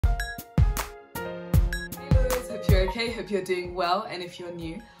okay? Hope you're doing well, and if you're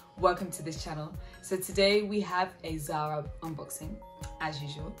new, welcome to this channel. So today we have a Zara unboxing, as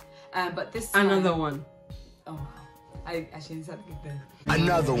usual. But this time... Another one. Oh, I actually didn't have to give them.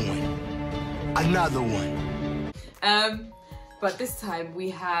 Another one. Another one. But this time we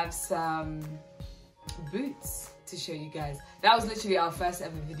have some boots to show you guys. That was literally our first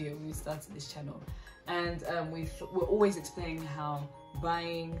ever video when we started this channel. And we're always explaining how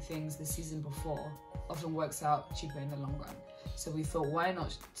buying things the season before often works out cheaper in the long run. So we thought, why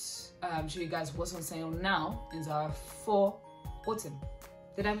not show you guys what's on sale now in Zara for autumn.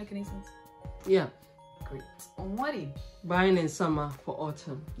 Did that make any sense? Yeah. Great. Alrighty. Buying in summer for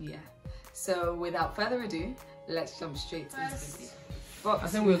autumn. Yeah. So without further ado, let's jump straight into the video. Box, I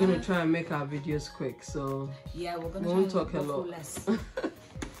think we're going to try and make our videos quick, so yeah, we're going to won't talk a lot. Less.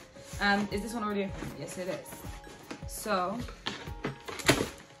 Is this one already open? Yes, it is. So,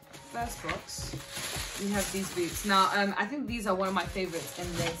 first box, we have these boots. Now, I think these are one of my favorites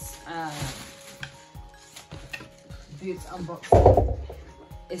in this boots unboxing.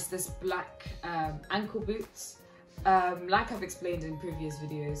 It's this black ankle boots. Like I've explained in previous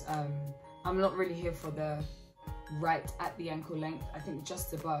videos, I'm not really here for the right at the ankle length. I think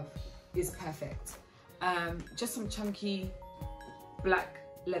just above is perfect. Just some chunky black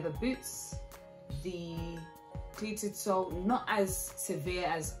leather boots. The pleated sole, not as severe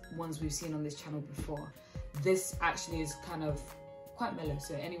as ones we've seen on this channel before. This actually is kind of quite mellow,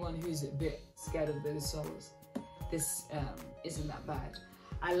 so anyone who's a bit scared of those soles, this isn't that bad.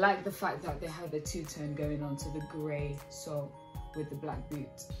 I like the fact that they have the two-tone going on to the grey sole with the black boot.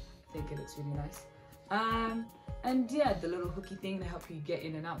 I think it looks really nice. And yeah, the little hooky thing to help you get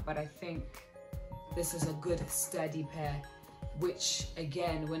in and out, but I think this is a good sturdy pair, which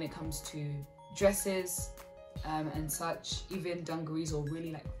again, when it comes to dresses and such, even dungarees or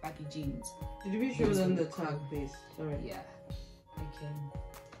really like baggy jeans. Did we show them the tag, please? Sorry. Yeah, I can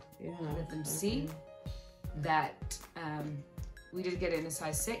let them see that we did get it in a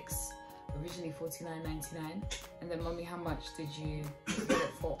size 6, originally $49.99. And then mommy, how much did you get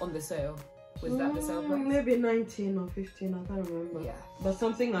it for on the sale? Was that the sale price? Maybe 19 or 15, I can't remember. Yeah. But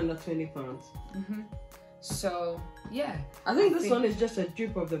something under £20. So, yeah. I think this one is just a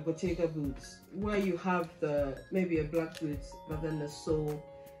dupe of the Bottega boots, where you have maybe a black boot, but then the sole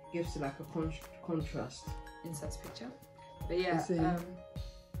gives like a contrast. Insert picture. But yeah,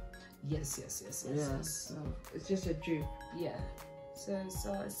 yes. So it's just a dupe. Yeah. So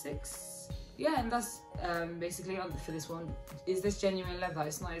 6. Yeah, and that's basically on for this one. Is this genuine leather?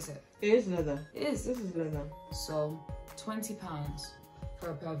 It's not, is it? It is leather. It is. This is leather. So £20 for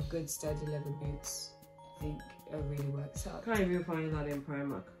a pair of good sturdy leather boots. I think it really works out. Can't even find that in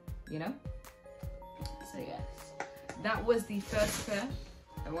Primark. You know? So yes, that was the first pair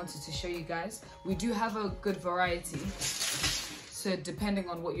I wanted to show you guys. We do have a good variety. So depending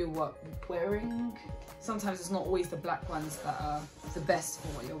on what you're wearing, sometimes it's not always the black ones that are the best for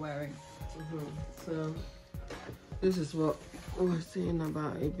what you're wearing. So this is what we're saying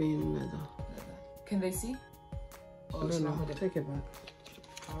about it being leather. Can they see? Or no, take it back.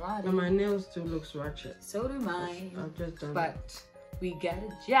 Alright. But my nails still looks ratchet. So do mine. I've just done but we got a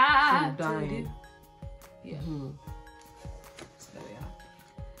job to do. Yeah. So there we are.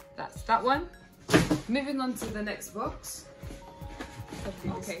 That's that one. Moving on to the next box.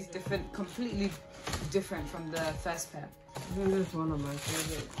 Okay, completely different from the first pair. I think this is one of my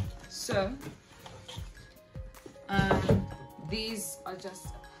favorites. So, these are just,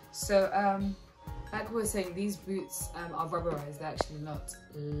 like we were saying, these boots are rubberized, they're actually not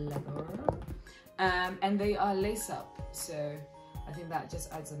leather. And they are lace up, so I think that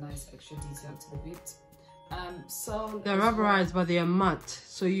just adds a nice extra detail to the boot. So they're rubberized, but they are matte,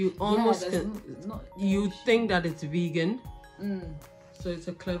 so you almost you think that it's vegan. So it's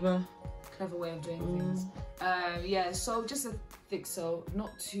a clever way of doing things. Yeah, so just a thick sole,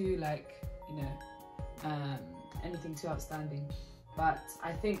 not too like, you know, anything too outstanding. But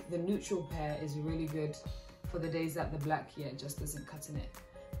I think the neutral pair is really good for the days that the black just doesn't cut in it.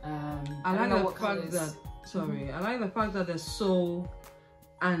 I like the fact that I like the fact that the sole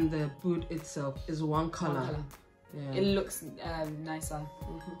and the boot itself is one color. Yeah. It looks nicer,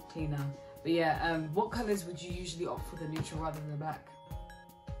 cleaner. But yeah, what colors would you usually opt for the neutral rather than the black?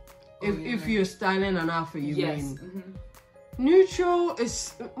 If you're styling an outfit, you mean? Neutral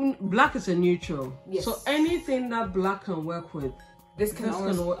is black is a neutral. Yes. So anything that black can work with, this can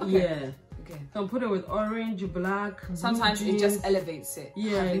work. Yeah. Okay. Can put it with orange, black. Sometimes it just elevates it.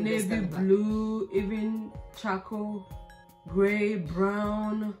 Yeah, navy blue, even charcoal, grey,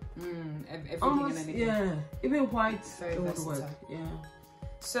 brown. Everything almost, and anything. Yeah, even white. Very would versatile. work. Yeah.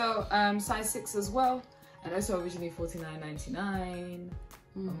 So size 6 as well. And also originally $49.99.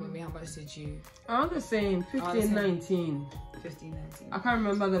 Mommy, how much did you? Around the same, 15.19. 15.19. I can't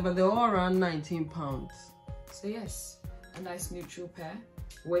remember them, but they're all around £19. So yes, a nice neutral pair,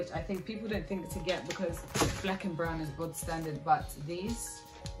 which I think people don't think to get because black and brown is gold standard, but these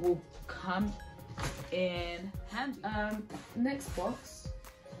will come in handy. Next box,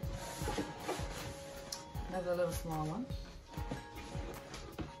 another little small one.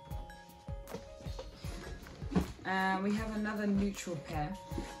 We have another neutral pair.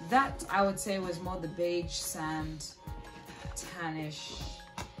 That I would say was more the beige sand, tannish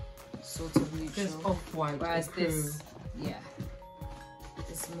sort of neutral. Just off-white. Whereas this, yeah,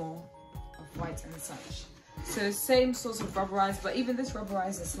 it's more off-white and such. So same sort of rubberized, but even this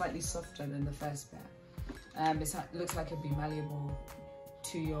rubberized is slightly softer than the first pair. It looks like it'd be malleable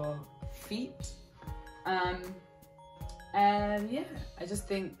to your feet. And yeah, I just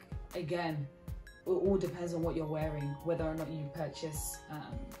think, again, it all depends on what you're wearing, whether or not you purchase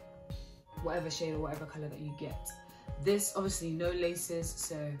whatever shade or whatever color that you get. This obviously no laces,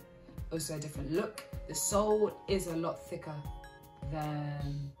 so also a different look. The sole is a lot thicker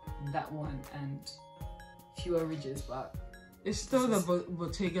than that one and fewer ridges, but it's still the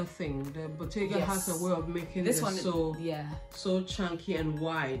Bottega thing. The Bottega has a way of making this one so chunky and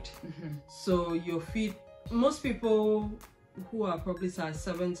wide. So your feet, most people who are probably size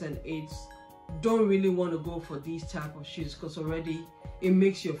 7s and 8s don't really want to go for these type of shoes because already it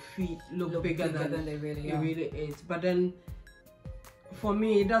makes your feet look bigger than they really are. It really is. But then for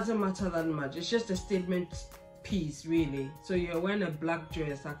me, it doesn't matter that much. It's just a statement piece, really. So you're wearing a black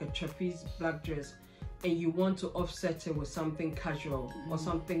dress, like a trapeze black dress, and you want to offset it with something casual or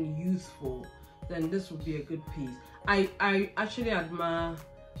something youthful, then this would be a good piece. I actually admire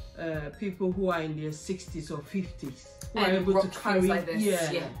people who are in their 60s or 50s who are able to carry like this.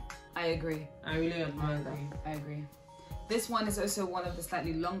 Yeah, I agree. I really admire that. I agree. This one is also one of the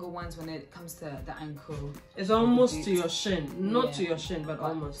slightly longer ones when it comes to the ankle. It's almost to your shin, not to your shin, but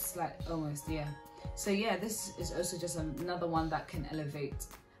almost. Almost, yeah. So yeah, this is also just another one that can elevate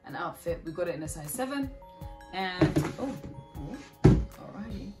an outfit. We got it in a size 7, and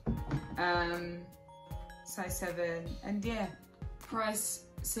alrighty, size 7, and yeah, price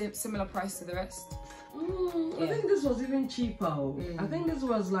similar price to the rest. I think this was even cheaper. I think this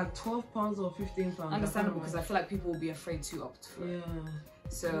was like £12 or £15. Understandable, because I feel like people will be afraid to opt for it.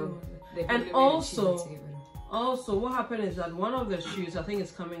 So and also what happened is that one of the shoes, I think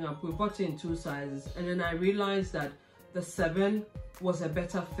it's coming up, we bought it in 2 sizes, and then I realized that the 7 was a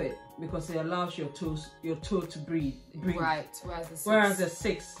better fit because it allows your toe to breathe. Right. Whereas the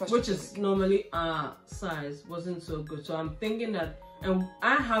 6, which is normally our size, wasn't so good. So I'm thinking that. And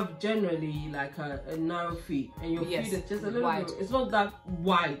I have generally like a narrow feet, and your feet is just a little bit, it's not that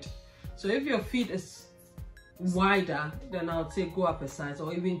wide. So if your feet is wider, then I would say go up a size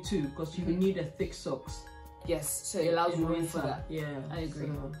or even 2, because you need a thick socks. Yes, so it allows room for that. Yeah, I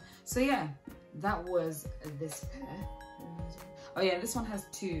agree. So yeah, that was this pair. Oh yeah, this one has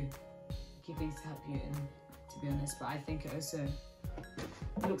 2 key things to help you in, to be honest, but I think it also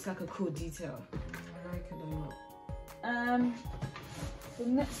looks like a cool detail. I like it a lot. The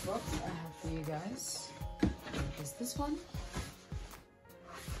next box I have for you guys is this one.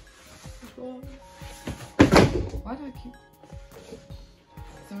 Why do I keep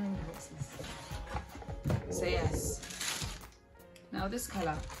throwing boxes? So yes, now this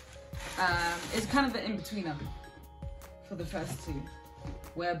color is kind of an in-betweener for the first 2,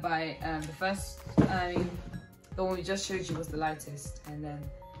 whereby the first, the one we just showed you was the lightest, and then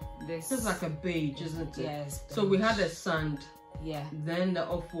this is like a beige, isn't it? Yes. So we had a sand. Yeah. Then the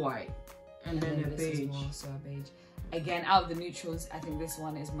off-white, and then a beige. Also a beige. Again, out of the neutrals, I think this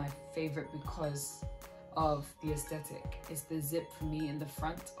one is my favorite because of the aesthetic. It's the zip for me in the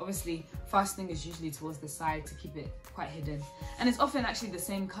front. Obviously, fastening is usually towards the side to keep it quite hidden, and it's often actually the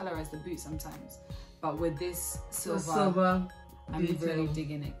same color as the boot sometimes. But with this silver I'm really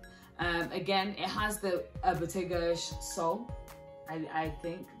digging it. Again, it has the Bottega-ish sole. I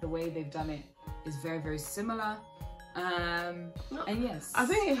think the way they've done it is very, very similar. And yes, I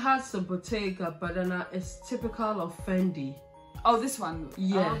think it has the Bottega, but then it's typical of Fendi. Oh, this one?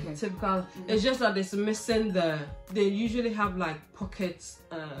 Yeah, typical. It's just that it's missing they usually have like pockets,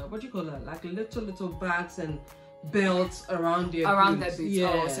 what do you call that? Like little bags and belts around their boots.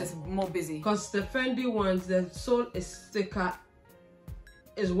 Yeah. Oh, so it's more busy. Because the Fendi ones, the sole is thicker,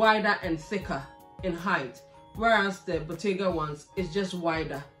 is wider and thicker in height. Whereas the Bottega ones is just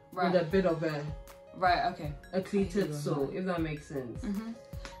wider with a bit of a a pleated sole, if that makes sense.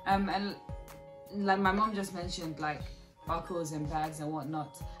 And like my mom just mentioned, like buckles and bags and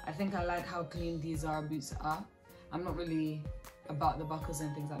whatnot. I think I like how clean these Zara boots are. I'm not really about the buckles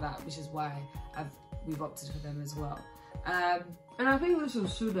and things like that, which is why we've opted for them as well. And I think this will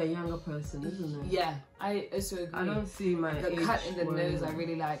suit a younger person, isn't it? Yeah, I also agree. I don't see the cut in the nose. I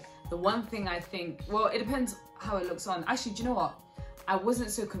really like. The one thing I think, well, it depends how it looks on. Actually, do you know what? I wasn't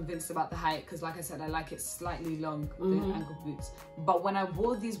so convinced about the height because, like I said, I like it slightly long, the ankle boots. But when I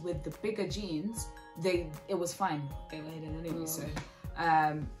wore these with the bigger jeans, it was fine. They were hidden anyway, so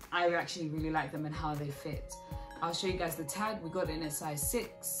I actually really like them and how they fit. I'll show you guys the tag. We got it in a size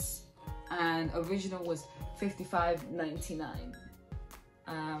 6, and original was $55.99.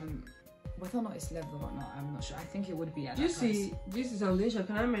 Whether or not it's leather or not, I'm not sure. I think it would be at that price. This is something.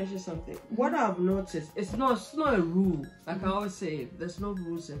 Can I mention something? What I've noticed, it's not a rule. Like I always say, there's no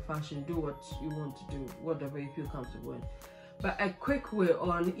rules in fashion. Do what you want to do, whatever you feel comfortable in. But a quick way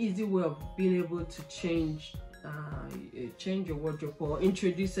or an easy way of being able to change your wardrobe or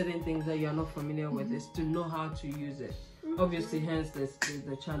introduce certain things that you're not familiar with is to know how to use it. Obviously, hence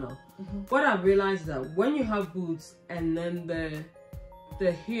the channel. What I've realized is that when you have boots and then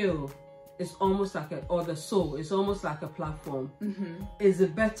the heel is almost like the sole is almost like a platform, is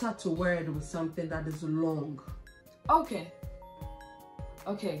it better to wear it with something that is long? Okay.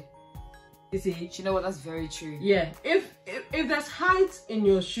 You see, you know what? That's very true. Yeah. If there's height in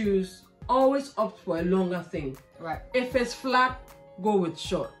your shoes, always opt for a longer thing. Right. If it's flat, go with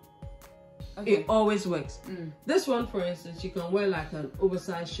short. Okay. It always works. This one, for instance, you can wear like an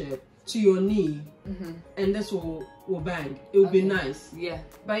oversized shirt to your knee, and this will bang. It will be nice. Yeah.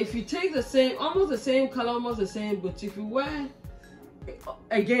 But if you take almost the same color, almost the same, but if you wear,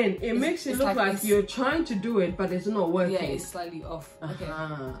 again, it makes it look like you're trying to do it, but it's not working. Yeah, it's slightly off. Okay.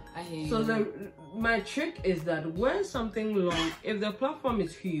 I hear you. So my trick is that wear something long. If the platform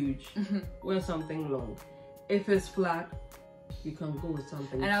is huge, wear something long. If it's flat, you can go with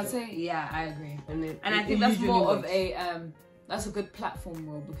something. And I'll say, yeah, I agree. And I think that's more of that's a good platform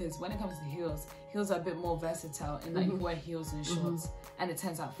rule, because when it comes to heels are a bit more versatile in that you wear heels and shorts and it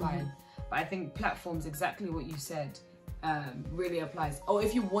turns out fine. But I think platforms, exactly what you said, really applies. Or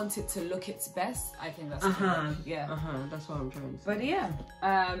if you want it to look its best, I think that's that's what I'm trying to say. But yeah,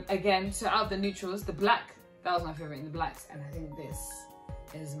 again, so out of the neutrals, the black, that was my favorite in the blacks, and I think this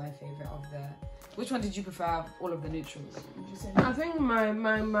is my favorite of the. Which one did you prefer out of all of the neutrals? Would you say? I think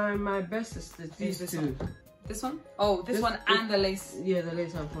my best is these two. This one? Oh, this one and the lace. Yeah, the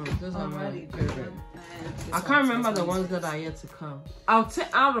lace and front. Those are my favorite. I can't remember the ones that are yet to come. I'll take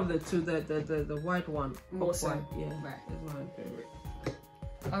out of the two, the white one. More so. Yeah, right. That's my favorite.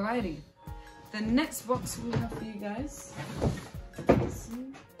 Alrighty. The next box we have for you guys. Let's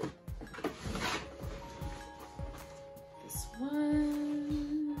see. This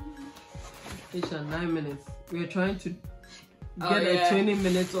one. It's 9 minutes. We're trying to get a 20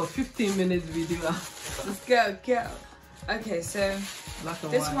 minutes or 15 minutes video. Let's go. Okay, so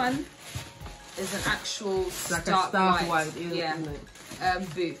this one is an actual stark white. Yeah.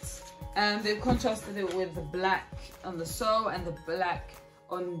 Boots. They've contrasted it with the black on the sole and the black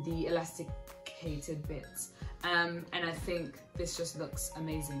on the elasticated bits. And I think this just looks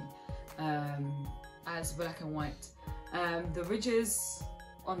amazing as black and white. The ridges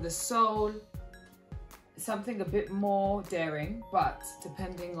on the sole, something a bit more daring, but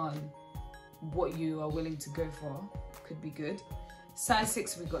depending on what you are willing to go for, could be good. Size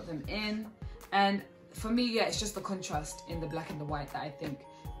 6 we got them in, and for me, yeah, it's just the contrast in the black and the white that I think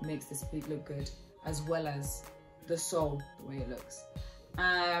makes this boot look good, as well as the sole, the way it looks.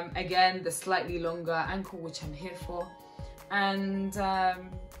 Again, the slightly longer ankle, which I'm here for, and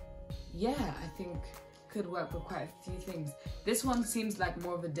yeah, I think could work with quite a few things. This one seems like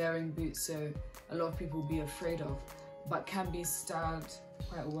more of a daring boot, so a lot of people will be afraid of, but can be styled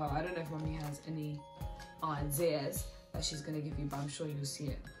quite well. I don't know if Mommy has any ideas that she's gonna give you, but I'm sure you'll see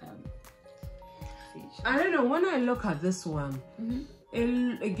it. I don't know. When I look at this one,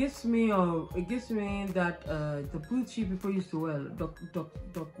 it gives me that the boots you people used to wear, Doc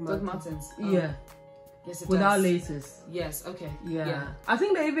Martens. Yeah. Yes, it without does. laces. Yes, okay. Yeah. I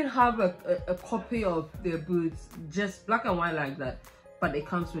think they even have a copy of their boots, just black and white like that, but it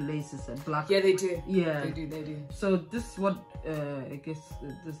comes with laces and black. Yeah, they do. Yeah, they do. So this is what I guess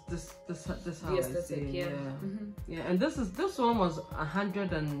this how the I see. yeah. Yeah, and this one was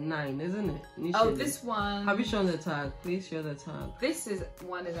 109, isn't it? Initially. Oh, this one. Have you shown the tag? Please show the tag. This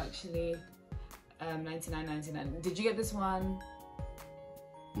one is actually $99.99. Did you get this one?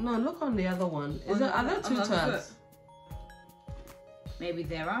 No, look on the other one. Are there two tags? Maybe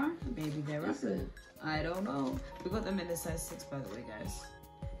there are. Maybe there are. Is it? I don't know. We got them in the size 6, by the way, guys.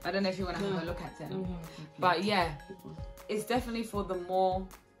 I don't know if you want to have a look at them. But yeah, it's definitely for the more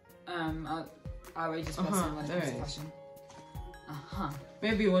outrageous person when it comes to fashion.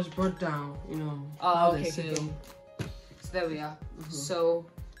 Maybe it was brought down, you know. Oh, okay, good. So there we are. So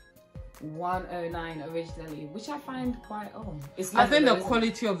 109 originally, which I find quite it's leather, I think the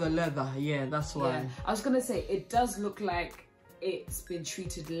quality of the leather, that's why. Yeah. I was gonna say it does look like it's been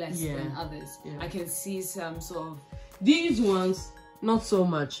treated less than others. I can see some sort of these ones. Not so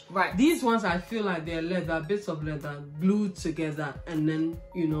much. Right. These ones, I feel like they're leather, bits of leather, glued together, and then,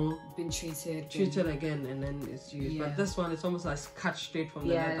 you know... Been treated again, and then it's used. But this one, it's almost like cut straight from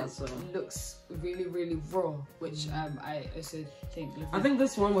the leather. So it looks really, really raw, which I also think... I think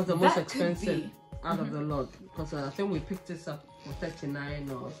this one was the most expensive out of the lot. Because I think we picked this up for 39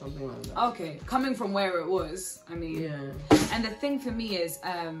 or something like that. Okay. Coming from where it was, I mean... Yeah. And the thing for me is,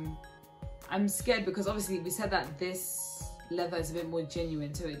 I'm scared because obviously we said that this... leather is a bit more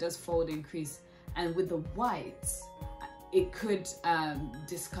genuine, so it does fold and crease, and with the whites it could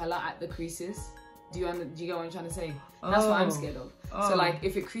discolor at the creases. Do you get what I'm trying to say? That's what I'm scared of. So like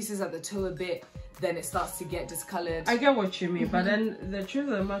if it creases at the toe a bit, then it starts to get discolored. I get what you mean, but then the truth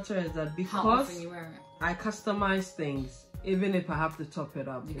of the matter is that because you wear it, I customize things, even if I have to top it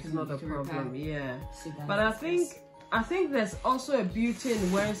up, it's not a problem. But I think there's also a beauty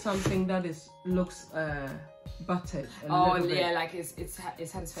in wearing something that looks buttered a little bit. Like it's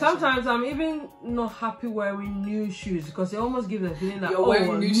satisfying. Sometimes I'm even not happy wearing new shoes because it almost gives a feeling that you're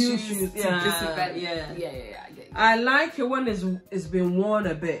wearing new shoes to this event. I get you. I like it when it's been worn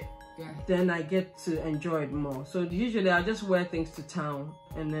a bit. Then I get to enjoy it more. So usually I just wear things to town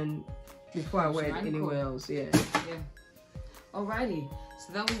and then before I wear it anywhere else. Alrighty,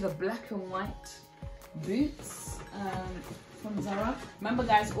 so that was the black and white boots from Zara. Remember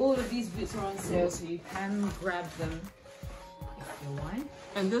guys, all of these boots are on sale, so you can grab them if you want.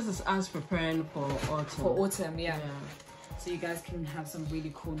 And this is us preparing for autumn. For autumn, so you guys can have some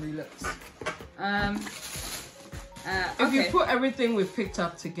really cool new looks. If you put everything we picked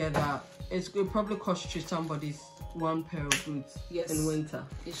up together, it probably cost you somebody's one pair of boots in winter.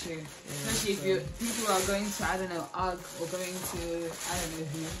 It's true. Especially if people are going to, I don't know, UGG or going to, I don't know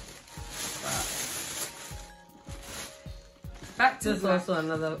who. Back to this also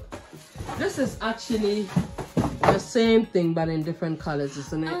another. This is actually the same thing but in different colors,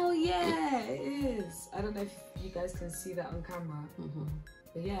 isn't it? Oh yeah, it is. I don't know if you guys can see that on camera,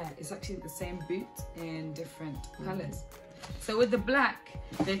 but yeah, it's actually the same boot in different colors. So with the black,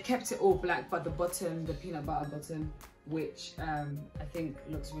 they've kept it all black, but the bottom, the peanut butter bottom, which I think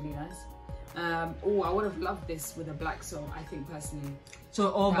looks really nice. I would have loved this with a black sole, I think personally.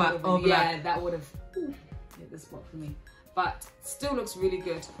 So all black. Yeah, that would have hit the spot for me. But still looks really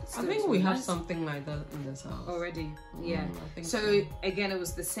good. I think we have something like that in this house already. I think so. Again, it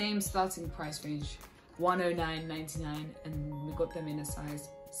was the same starting price range, $109.99, and we got them in a size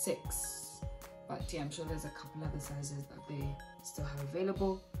 6. But yeah, I'm sure there's a couple other sizes that they still have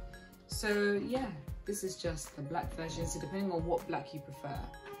available. So yeah, this is just the black version. So depending on what black you prefer,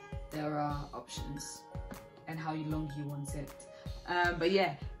 there are options and how long you want it. But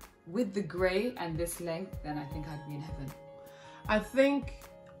yeah, with the grey and this length, then I think I'd be in heaven. I think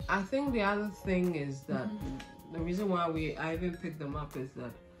the other thing is that the reason why I even picked them up is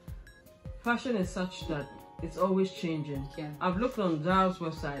that fashion is such that it's always changing. I've looked on Zara's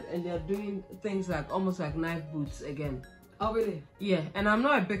website and they're doing things like almost like knife boots again. Oh really? Yeah, and I'm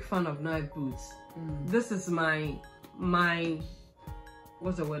not a big fan of knife boots. This is my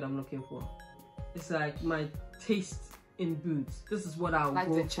what's the word I'm looking for? It's like my taste in boots. This is what I'll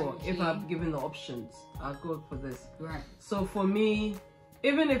go for. If I'm given the options, I'll go for this. Right. So for me,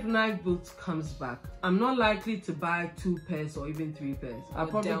 even if knife boots comes back, I'm not likely to buy 2 pairs or even 3 pairs. I'll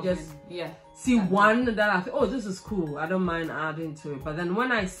probably just see one that I think, oh, this is cool. I don't mind adding to it. But then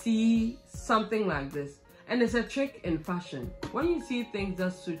when I see something like this, and it's a trick in fashion, when you see things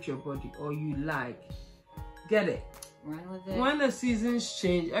that suit your body or you like, get it. Run with it. When the seasons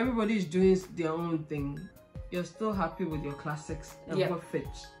change, everybody's doing their own thing. You're still happy with your classics and what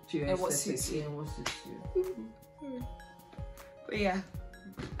fits to your aesthetic. What suits you. And what suits you. But yeah,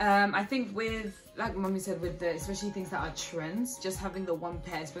 I think with, like Mommy said, with the, especially things that are trends, just having the one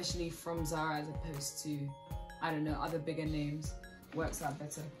pair, especially from Zara as opposed to, I don't know, other bigger names, works out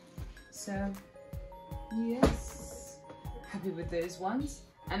better. So yes, happy with those ones.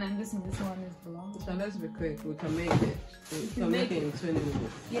 And I'm guessing this one is the long. So let's be quick. We can make it. We can make it in 20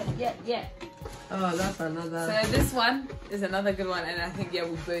 minutes. Yeah. Oh, that's another. So this one is another good one, and I think we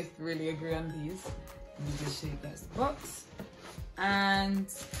both really agree on these. Let me just show you guys the box. and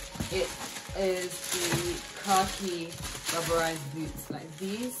it is the khaki rubberized boots. Like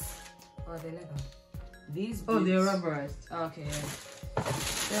these, or are they leather? These boots. Oh, they're rubberized. Oh, okay, yeah.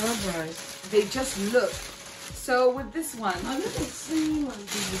 They're rubberized. They just look. So with this one, I look the same one.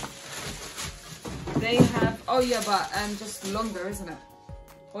 They have, oh yeah, but just longer, isn't it?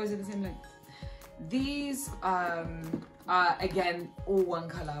 Or is it the same length? These are again all one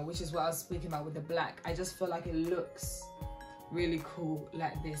color, which is what I was speaking about with the black. I just feel like it looks really cool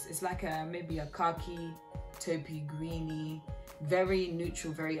like this. It's like maybe a khaki, taupey, greeny, very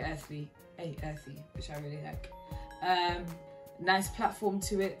neutral, very earthy, which I really like. Nice platform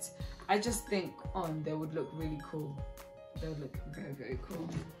to it. I just think they would look really cool. They would look very, very cool.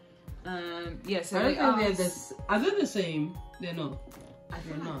 Yeah, so I don't think are they the same? They're not.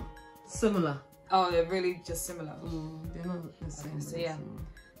 They're not. Similar. Oh, they're really just similar. They're not the same. Okay, so yeah,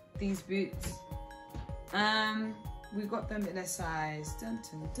 these boots. We got them in a size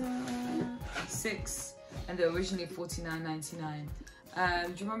 6, and they're originally $49.99.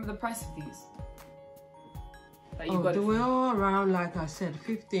 Do you remember the price of these? That you got they were all around, like I said,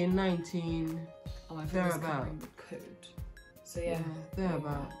 15, 19. Oh, my friend is covering the code. So yeah, they're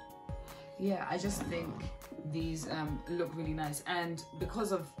about. Yeah, I just think these look really nice, and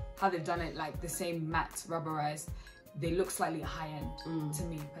because of how they've done it, like the same matte rubberized, they look slightly high end to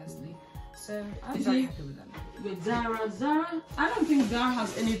me personally. So I'm very happy with them. With Zara, I don't think Zara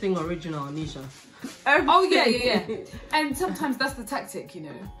has anything original, Nisha. Oh yeah. And sometimes that's the tactic, you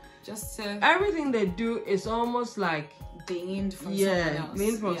know, just to. Everything they do is almost like gleaned from somewhere else.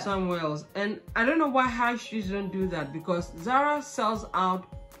 Gleaned from somewhere else. And I don't know why high streets don't do that, because Zara sells out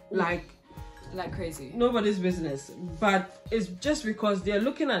like crazy. Nobody's business. But it's just because they're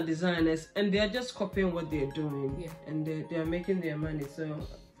looking at designers and they're just copying what they're doing. Yeah. And they're making their money. So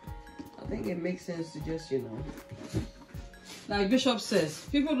I think it makes sense to just, you know, like Bishop says,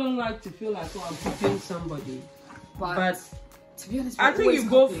 people don't like to feel like, oh, I'm copying somebody. But to be honest, I think you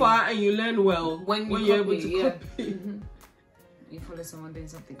go far and you learn well when you're able to copy. You follow someone doing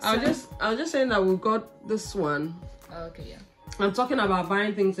something. I was just saying that we got this one. Oh, okay, yeah. I'm talking about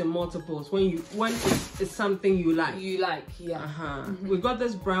buying things in multiples when it's something you like. Yeah. We got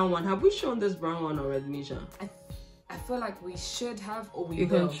this brown one. Have we shown this brown one already, Nisha? I feel like we should have, or we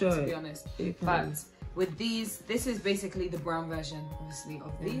will, to be honest. But with these, this is basically the brown version, obviously,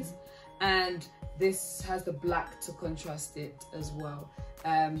 of these, and this has the black to contrast it as well.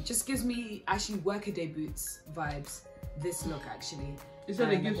 Just gives me actually workaday boots vibes. This look actually. You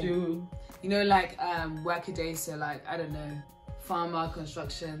said it gives you, you know, like workaday. So like, I don't know, farmer,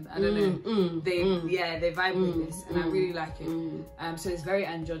 construction, I don't know, they vibe with this, and I really like it. So it's very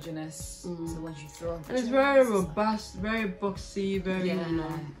androgynous, so once you throw and it's very robust, very boxy, very, you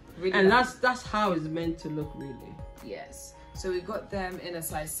know, really, and that's how it's meant to look, really. Yes, so we got them in a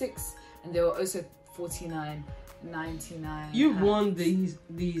size 6, and they were also $49.99. You've worn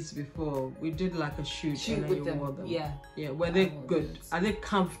these before. We did like a shoot and then you wore them. Yeah, were they good? Are they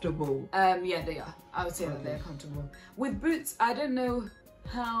comfortable? Yeah, they are. I would say that they're comfortable. With boots, I don't know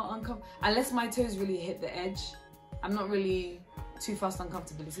how uncomfortable, unless my toes really hit the edge. I'm not really too fast on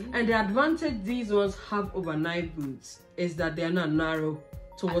comfortability. And the advantage these ones have over night boots is that they're not narrow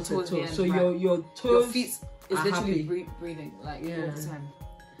towards the toes. So your toes, your feet is literally breathing like all the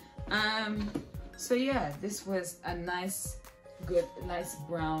time. So yeah, this was a nice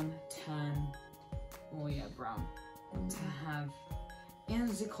brown tan, brown to have in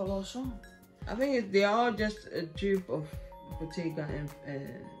the collection. I think they're all just a dupe of Bottega and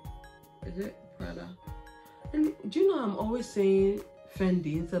is it Prada? And do you know I'm always saying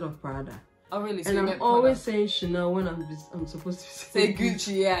Fendi instead of Prada? Oh really? So and I'm always saying Chanel when I'm supposed to say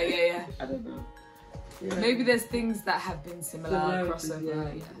Gucci. Yeah. I don't know. Yeah. Maybe there's things that have been similar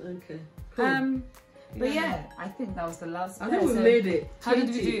crossover. Yeah. Okay. Cool. But yeah, I think that was the last. I think we made it. 20. How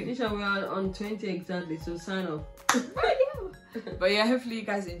did we do? Nisha, we are on 20 exactly, so sign off. But yeah, hopefully you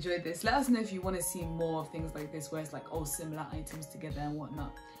guys enjoyed this. Let us know if you want to see more of things like this, where it's like all similar items together and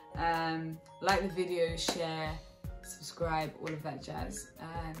whatnot. Like the video, share, subscribe, all of that jazz,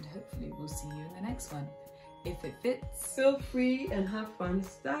 and hopefully we'll see you in the next one. If it fits, feel free and have fun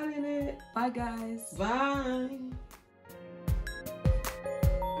styling it. Bye guys. Bye.